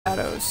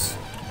close.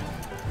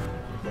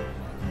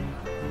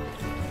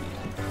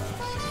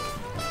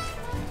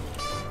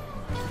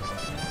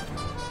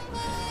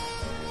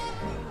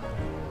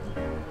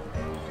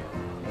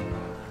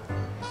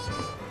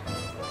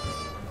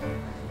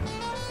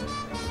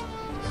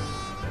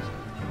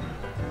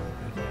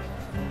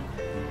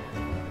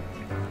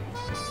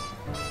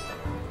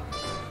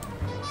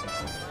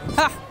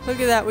 Ha! Look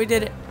at that, we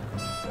did it.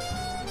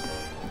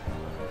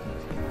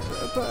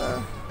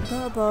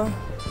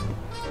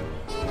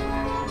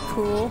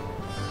 Cool.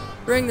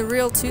 Bring the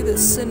reel to the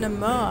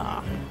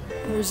cinema.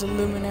 There's a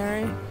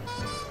luminary.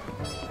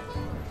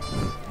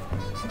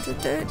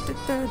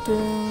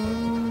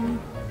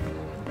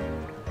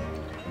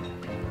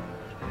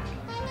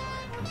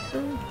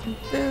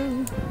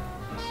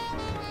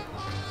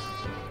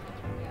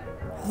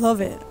 I love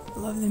it. I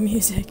love the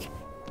music.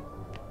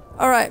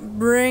 Alright,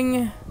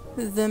 bring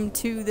them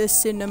to the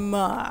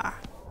cinema.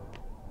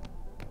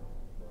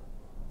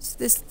 Is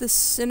this the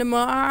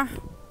cinema?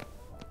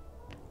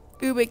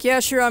 Ubik, yeah,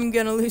 sure, I'm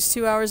gonna lose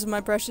 2 hours of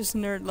my precious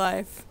nerd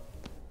life.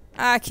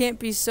 Ah, can't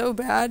be so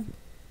bad.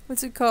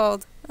 What's it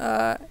called?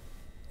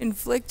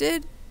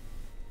 Inflicted?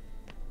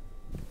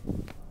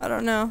 I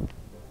don't know.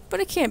 But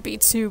it can't be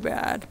too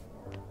bad.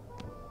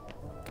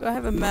 Do I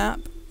have a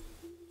map?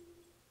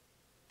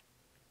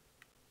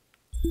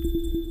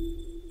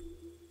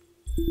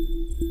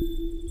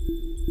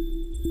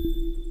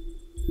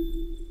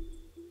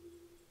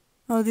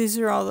 Oh, these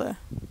are all the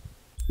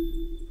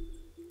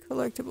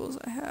collectibles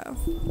I have.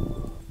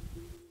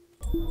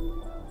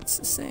 It's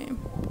the same.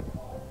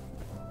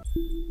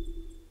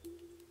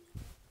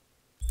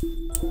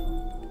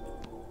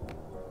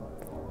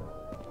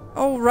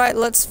 Alright,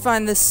 let's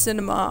find the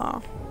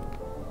cinema.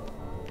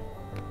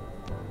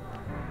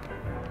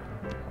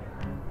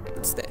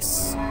 What's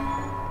this?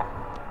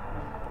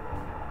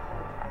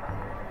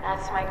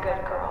 That's my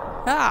good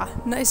girl. Ah,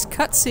 nice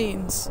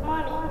cutscenes.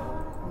 Mommy.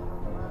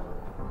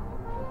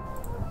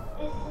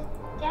 Is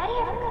Daddy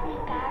ever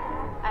coming back?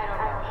 I don't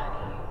know,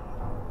 honey.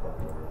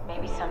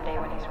 Maybe someday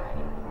when he's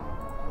ready.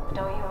 But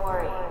don't you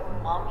worry.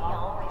 Mommy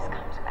always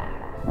comes back.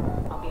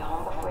 I'll be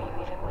home before you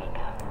even wake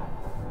up.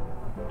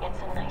 Get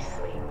some nice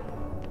sleep.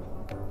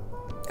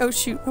 Oh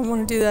shoot, I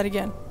want to do that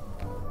again.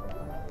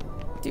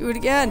 Do it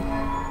again.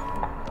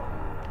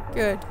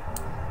 Good.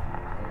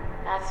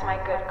 That's my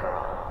good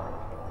girl.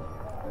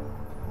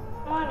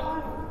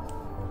 Mommy.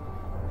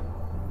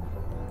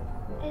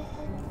 Is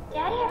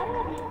Daddy ever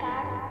coming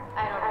back?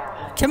 I don't know,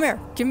 honey. Come here,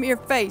 give me your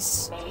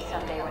face. Maybe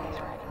someday when he's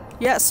ready.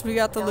 Yes, we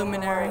got the Don't you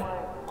luminary. worry.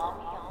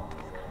 Mommy always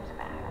comes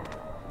back.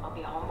 I'll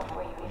be home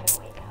before you even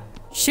wake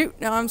up. Shoot,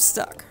 now I'm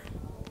stuck.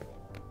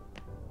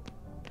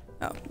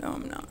 Oh, no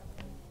I'm not.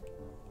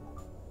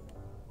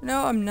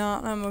 No, I'm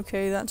not. I'm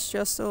okay. That's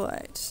just a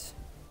light.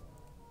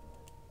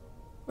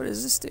 What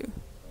does this do?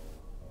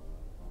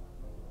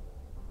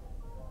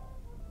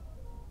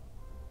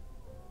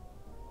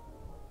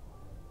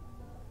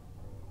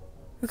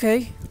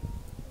 Okay.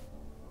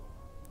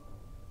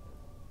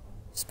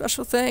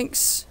 Special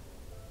thanks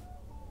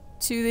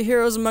to the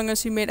heroes among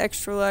us who made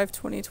Extra Life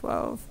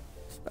 2012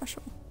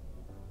 special.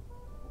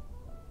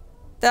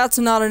 That's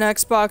not an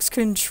Xbox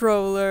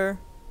controller.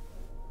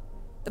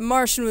 The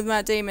Martian with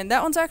Matt Damon.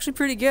 That one's actually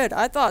pretty good.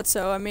 I thought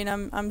so. I mean,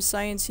 I'm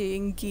sciencey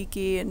and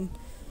geeky, and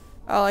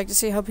I like to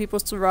see how people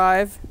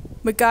survive.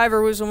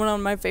 MacGyver was one of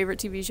my favorite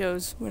TV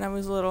shows when I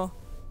was little.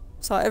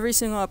 Saw every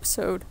single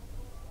episode.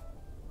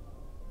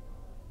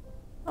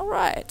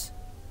 Alright.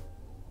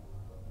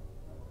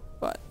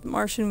 But The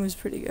Martian was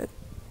pretty good.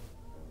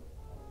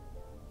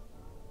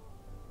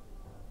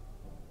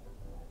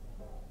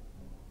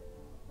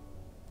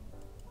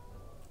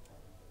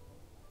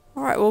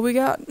 Alright, well we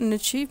got an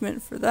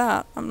achievement for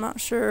that. I'm not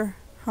sure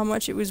how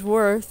much it was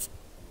worth.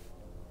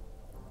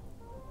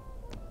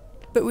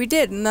 But we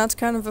did, and that's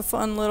kind of a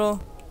fun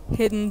little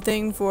hidden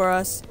thing for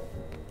us.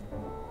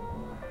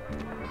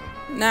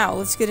 Now,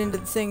 let's get into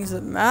the things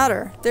that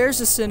matter.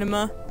 There's a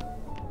cinema.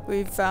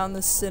 We've found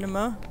the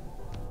cinema.